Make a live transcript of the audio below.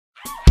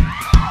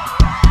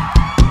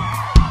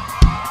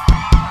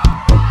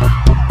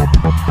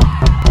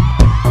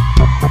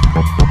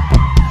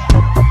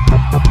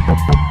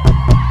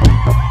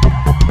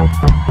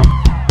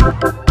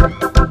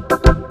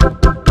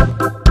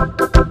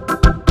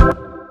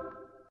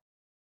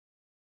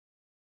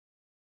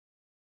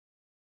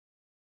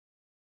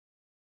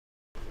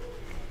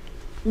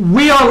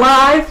We are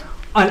live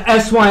on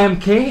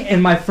SYMK,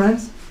 and my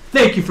friends,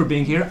 thank you for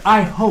being here.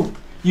 I hope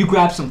you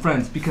grab some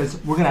friends because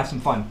we're going to have some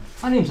fun.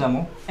 My name's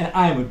Emil, and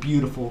I am a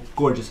beautiful,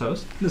 gorgeous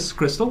host. This is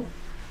Crystal.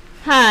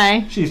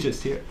 Hi. She's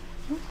just here.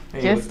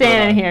 Hey, just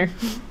standing here.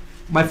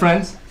 My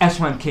friends,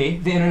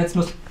 SYMK, the internet's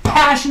most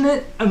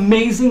passionate,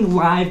 amazing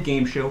live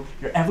game show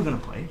you're ever going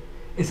to play,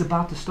 is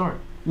about to start.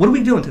 What are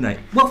we doing tonight?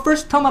 Well,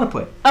 first, tell them how to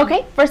play.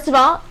 Okay, first of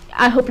all,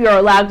 I hope you're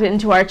allowed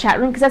into our chat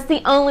room because that's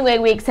the only way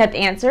we accept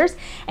answers.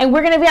 And we're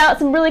going to be out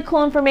some really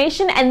cool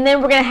information, and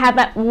then we're going to have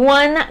that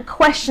one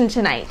question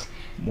tonight.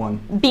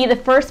 Be the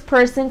first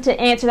person to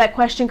answer that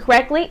question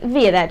correctly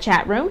via that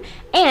chat room,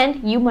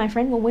 and you, my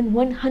friend, will win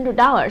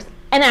 $100.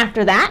 And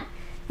after that,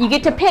 you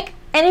get to pick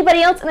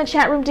anybody else in the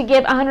chat room to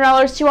give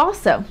 $100 to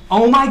also.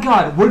 Oh my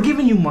God, we're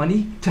giving you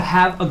money to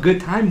have a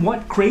good time.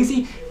 What?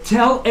 Crazy?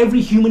 Tell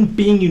every human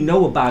being you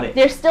know about it.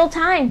 There's still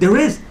time. There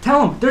is.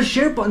 Tell them. There's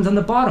share buttons on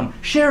the bottom.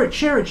 Share it,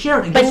 share it, share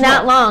it. And but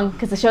not long,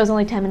 because the show's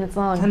only 10 minutes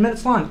long. 10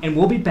 minutes long. And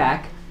we'll be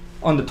back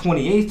on the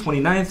 28th,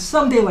 29th,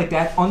 someday like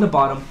that, on the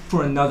bottom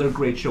for another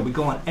great show. We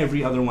go on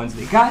every other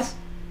Wednesday. Guys,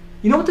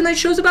 you know what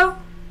tonight's show's about?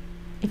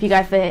 If you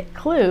got the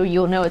clue,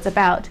 you'll know it's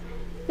about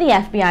the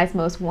FBI's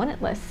Most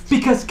Wanted list.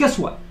 Because guess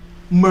what?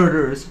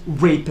 Murderers,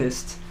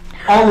 rapists,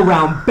 all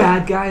around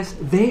bad guys,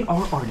 they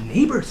are our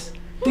neighbors.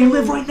 They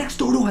live right next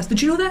door to us.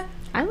 Did you know that?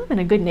 I live in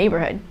a good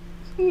neighborhood.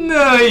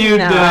 No, you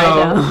don't.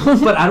 I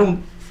don't. But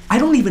I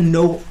don't even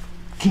know.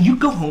 Can you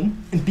go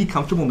home and be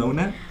comfortable knowing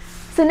that?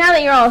 So now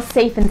that you're all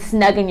safe and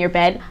snug in your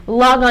bed,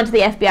 log on to the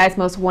FBI's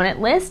Most Wanted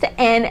list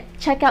and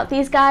check out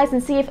these guys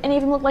and see if any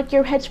of them look like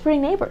your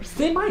hedge-pruning neighbors.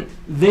 They might.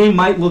 They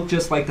might look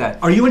just like that.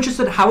 Are you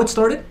interested in how it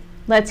started?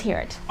 Let's hear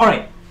it. All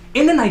right.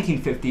 In the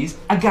 1950s,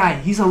 a guy,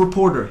 he's a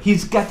reporter.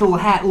 He's got the little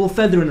hat, a little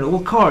feather in it, a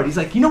little card. He's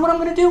like, you know what I'm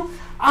going to do?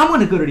 I'm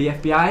going to go to the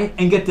FBI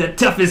and get the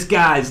toughest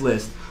guys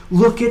list.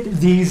 Look at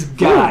these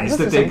guys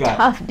that they got.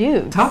 Tough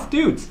dudes. Tough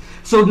dudes.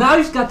 So now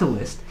he's got the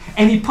list,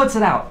 and he puts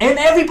it out. And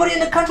everybody in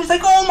the country's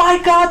like, oh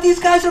my God, these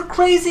guys are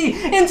crazy.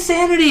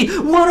 Insanity.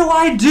 What do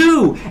I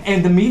do?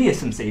 And the media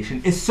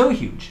sensation is so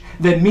huge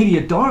that media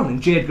darling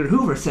J. Edgar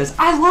Hoover says,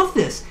 I love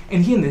this.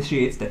 And he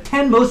initiates the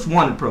 10 Most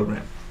Wanted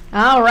program.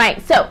 All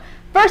right. So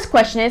first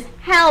question is,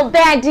 how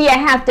bad do you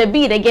have to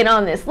be to get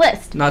on this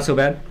list? Not so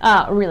bad.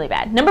 Really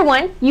bad. Number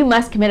one, you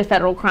must commit a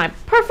federal crime,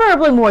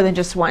 preferably more than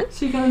just one.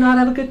 So you gotta not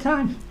have a good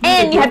time.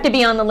 And you have to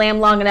be on the lam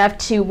long enough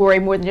to worry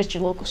more than just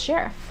your local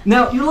sheriff.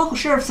 Now, your local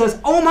sheriff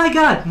says, oh my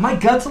God, my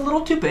gut's a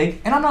little too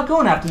big, and I'm not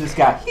going after this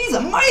guy. He's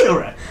a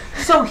murderer.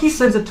 So he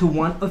sends it to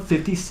one of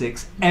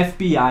 56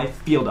 FBI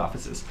field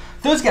offices.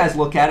 Those guys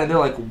look at it, and they're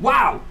like,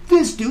 wow,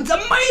 this dude's a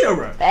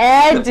murderer.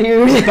 Bad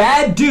dude.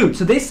 Bad dude.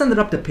 So they send it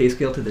up the pay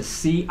scale to the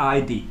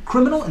CID,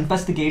 Criminal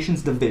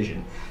Investigations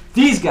Division.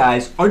 These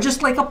guys are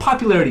just like a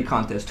popularity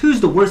contest. Who's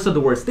the worst of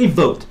the worst? They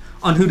vote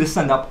on who to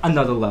send up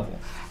another level.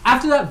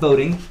 After that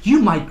voting, you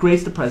might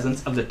grace the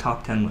presence of the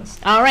top 10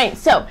 list. All right,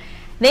 so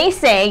they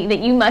say that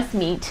you must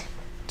meet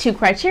 2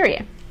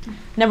 criteria.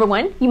 Number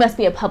one, you must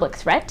be a public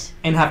threat.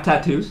 And have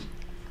tattoos?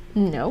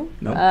 No.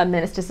 No.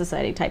 Menace to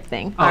society type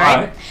thing. All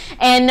right.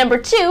 And number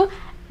two,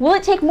 will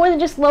it take more than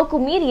just local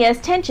media's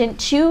attention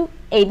to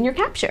aid in your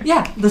capture?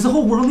 Yeah. Does the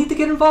whole world need to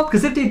get involved?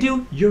 Because if they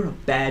do, you're a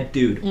bad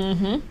dude.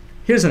 Mm-hmm.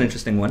 Here's an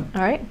interesting one.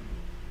 All right.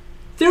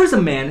 There is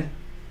a man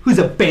who's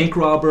a bank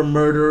robber,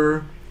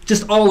 murderer,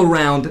 just all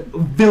around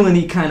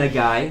villainy kind of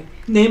guy,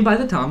 named by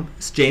the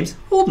Thomas James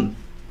Holden.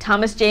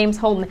 Thomas James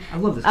Holden. I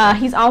love this guy.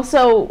 He was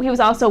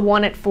also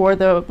wanted for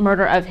the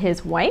murder of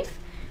his wife,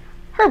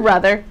 her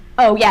brother,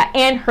 oh yeah,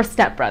 and her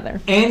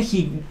stepbrother. And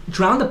he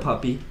drowned a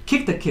puppy,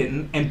 kicked a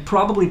kitten, and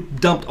probably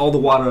dumped all the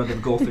water out of the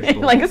goldfish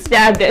bowl. Like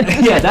stabbed it.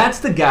 Yeah, that's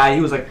the guy.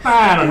 He was like,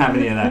 I don't have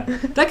any of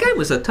that. That guy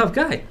was a tough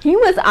guy. He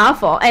was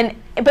awful.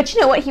 But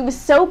you know what? He was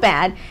so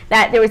bad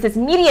that there was this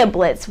media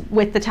blitz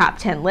with the top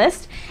 10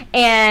 list,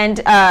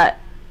 and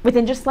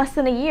within just less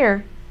than a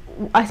year,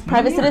 a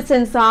private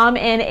citizen saw him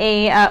in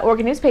a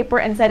Oregon newspaper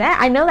and said,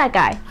 I know that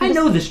guy. I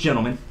know this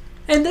gentleman.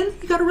 And then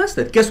he got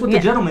arrested. Guess what the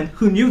gentleman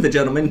who knew the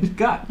gentleman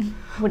got?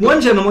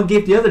 One gentleman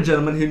gave the other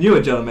gentleman who knew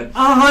a gentleman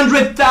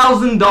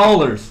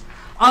 $100,000.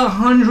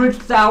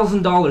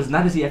 $100,000. And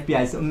that is the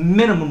FBI's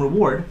minimum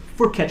reward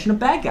for catching a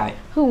bad guy.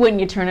 Who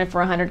wouldn't you turn in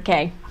for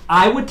 $100K?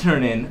 I would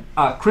turn in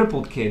a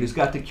crippled kid who's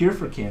got the cure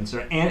for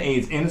cancer and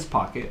AIDS in his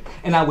pocket,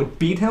 and I would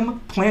beat him,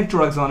 plant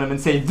drugs on him, and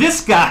say,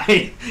 this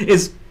guy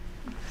is...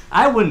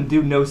 I wouldn't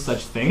do no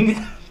such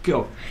thing.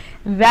 Go.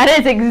 That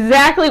is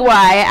exactly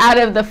why, out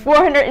of the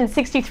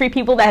 463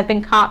 people that have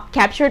been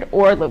captured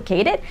or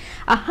located,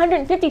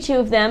 152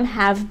 of them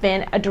have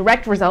been a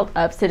direct result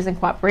of citizen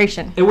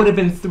cooperation. It would have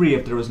been 3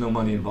 if there was no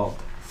money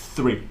involved.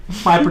 3.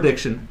 My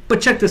prediction.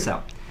 But check this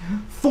out.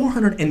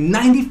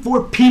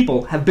 494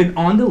 people have been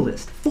on the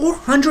list.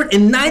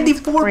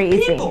 494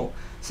 people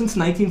since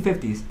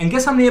 1950s. And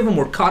guess how many of them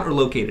were caught or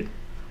located?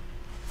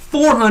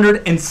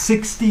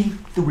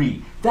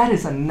 463. That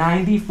is a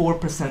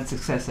 94%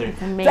 success rate.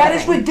 That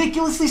is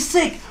ridiculously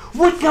sick.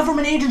 What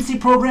government agency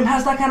program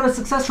has that kind of a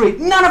success rate?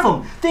 None of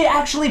them. They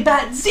actually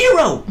bat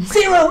 0,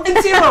 0,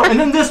 and 0. And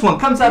then this one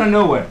comes out of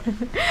nowhere.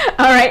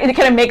 All right, it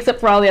kind of makes up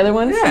for all the other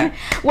ones. Yeah.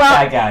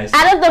 Well, guys.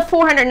 Out of the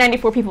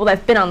 494 people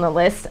that's been on the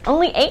list,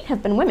 only 8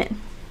 have been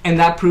women. And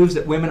that proves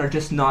that women are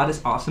just not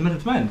as awesome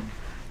as men.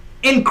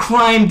 In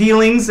crime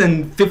dealings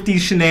and 50s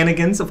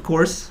shenanigans, of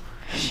course.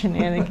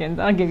 Shenanigans.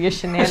 I'll give you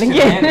shenanigans.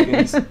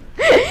 Shenanigans.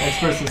 Next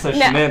person says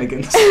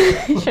shenanigans.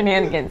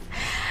 Shenanigans.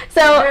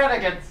 So,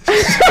 Shenanigans.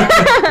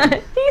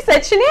 He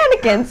said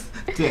shenanigans.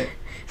 Yeah.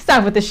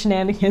 Stop with the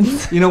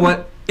shenanigans. You know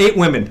what? 8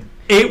 women.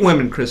 8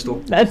 women, Crystal.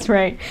 That's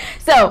right.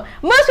 So,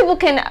 most people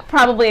can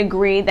probably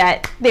agree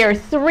that there are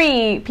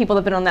 3 people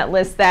that have been on that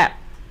list that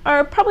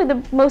are probably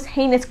the most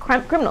heinous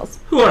criminals.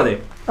 Who are they?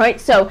 All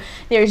right, so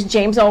there's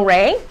James Earl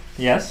Ray.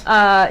 Yes.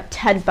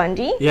 Ted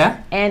Bundy.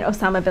 Yeah. And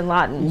Osama bin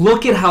Laden.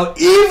 Look at how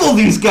evil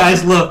these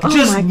guys look.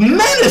 Just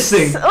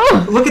menacing.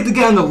 Oh. Look at the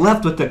guy on the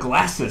left with the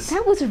glasses.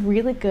 That was a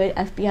really good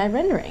FBI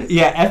rendering.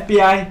 Yeah,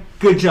 FBI,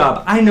 good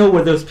job. I know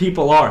where those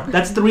people are.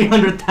 That's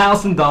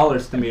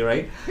 $300,000 to me,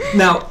 right?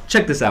 Now,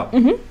 check this out.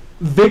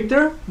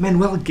 Victor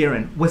Manuel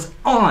Guerin was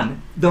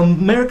on the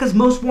America's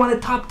Most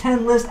Wanted top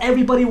 10 list.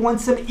 Everybody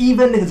wants him,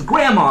 even his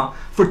grandma,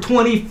 for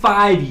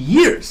 25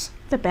 years.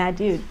 That's a bad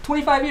dude.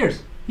 25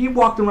 years. He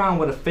walked around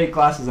with a fake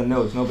glasses and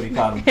nose. Nobody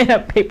caught him. And a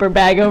paper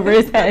bag over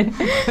his head.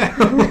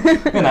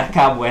 And a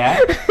cowboy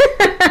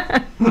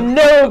hat.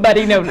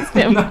 Nobody noticed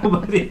him.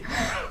 Nobody.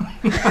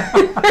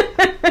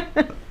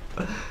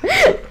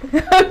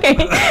 Okay.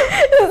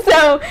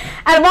 So,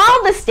 out of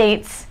all the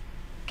states,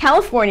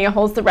 California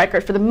holds the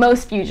record for the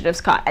most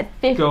fugitives caught at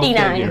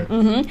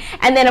 59.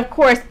 And then, of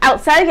course,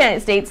 outside of the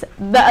United States,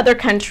 the other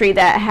country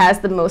that has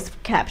the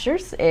most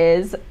captures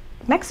is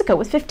Mexico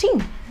with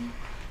 15.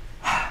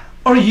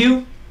 Are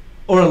you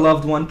or a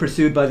loved one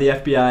pursued by the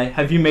FBI?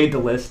 Have you made the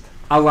list?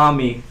 Allow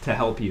me to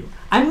help you.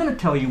 I'm going to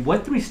tell you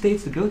what 3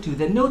 states to go to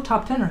that no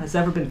top 10er has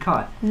ever been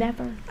caught.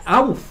 Never.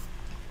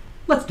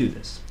 Let's do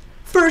this.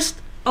 First,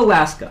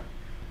 Alaska.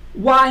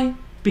 Why?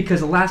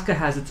 Because Alaska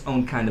has its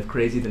own kind of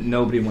crazy that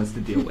nobody wants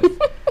to deal with.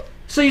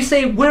 So you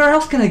say, where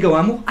else can I go,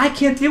 Emil? I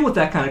can't deal with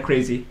that kind of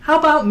crazy. How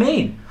about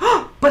Maine?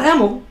 But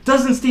Emil,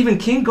 doesn't Stephen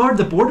King guard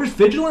the borders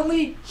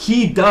vigilantly?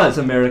 He does,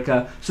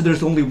 America. So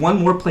there's only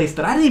one more place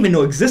that I didn't even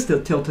know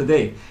existed till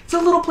today. It's a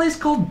little place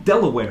called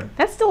Delaware.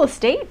 That's still a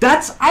state?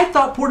 I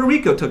thought Puerto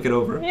Rico took it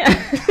over.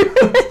 Yeah.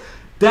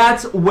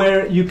 That's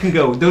where you can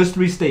go, those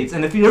 3 states.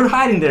 And if you're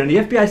hiding there and the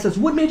FBI says,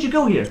 what made you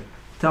go here?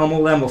 Tell them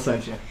old Emil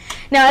sent you.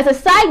 Now, as a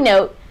side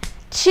note,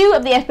 2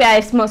 of the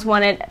FBI's most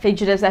wanted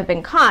fugitives that have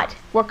been caught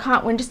were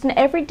caught when just an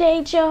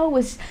everyday Joe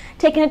was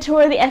taking a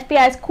tour of the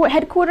FBI's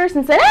headquarters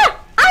and said, I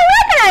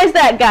recognize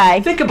that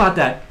guy. Think about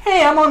that.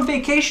 Hey, I'm on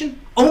vacation.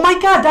 Oh my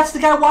God, that's the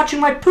guy watching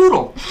my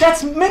poodle.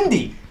 That's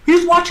Mindy.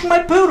 He's watching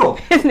my poodle.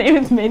 His name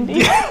is Mindy.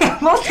 He should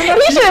have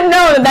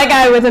known that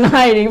guy was in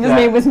hiding. His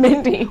name was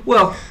Mindy.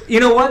 Well, you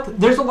know what?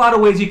 There's a lot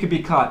of ways you could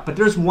be caught, but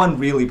there's one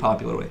really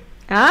popular way.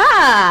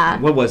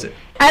 What was it?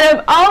 Out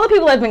of all the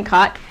people that have been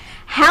caught,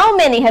 how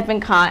many have been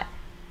caught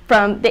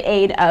from the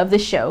aid of the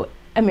show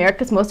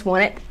America's Most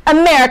Wanted,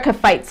 America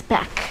Fights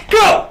Back?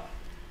 Go!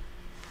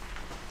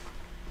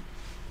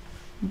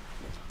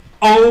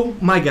 Oh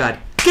my God.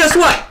 Guess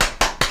what?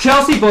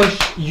 Chelsea Bush,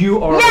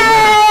 you are a winner.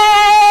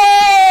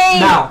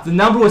 Now, the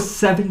number was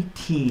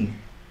 17.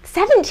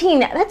 17?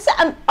 That's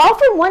all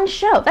for one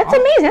show. That's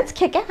amazing. That's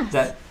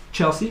kick-ass.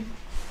 Chelsea,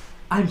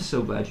 I'm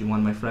so glad you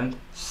won, my friend.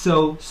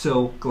 So,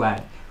 so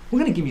glad. We're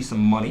going to give you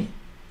some money,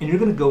 and you're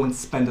going to go and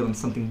spend it on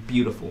something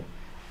beautiful.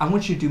 I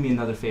want you to do me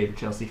another favor,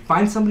 Chelsea.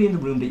 Find somebody in the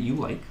room that you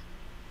like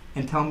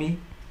and tell me,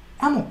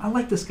 Emil, I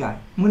like this guy.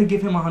 I'm going to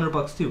give him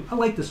 $100 too. I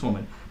like this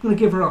woman. I'm going to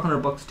give her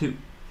 $100 too.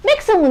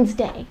 Make someone's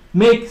day.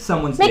 Make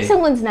someone's day. Make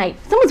someone's night.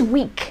 Someone's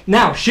week.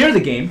 Now, share the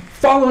game.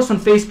 Follow us on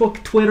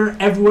Facebook, Twitter,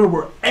 everywhere.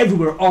 We're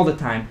everywhere all the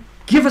time.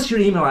 Give us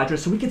your email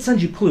address so we can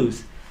send you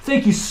clues.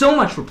 Thank you so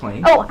much for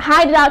playing. Oh,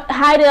 hi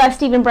to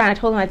Stephen Brown. I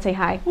told him I'd say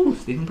hi. Ooh,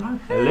 Stephen Brown.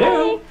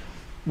 Hello. Hi.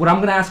 What I'm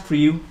going to ask for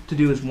you to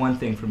do is one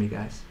thing for me,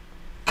 guys.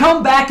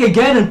 Come back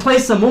again and play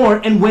some more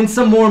and win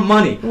some more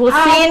money. We'll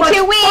see you in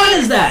 2 weeks. How much fun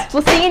is that?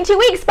 We'll see you in 2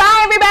 weeks.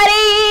 Bye,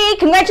 everybody.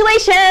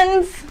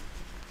 Congratulations.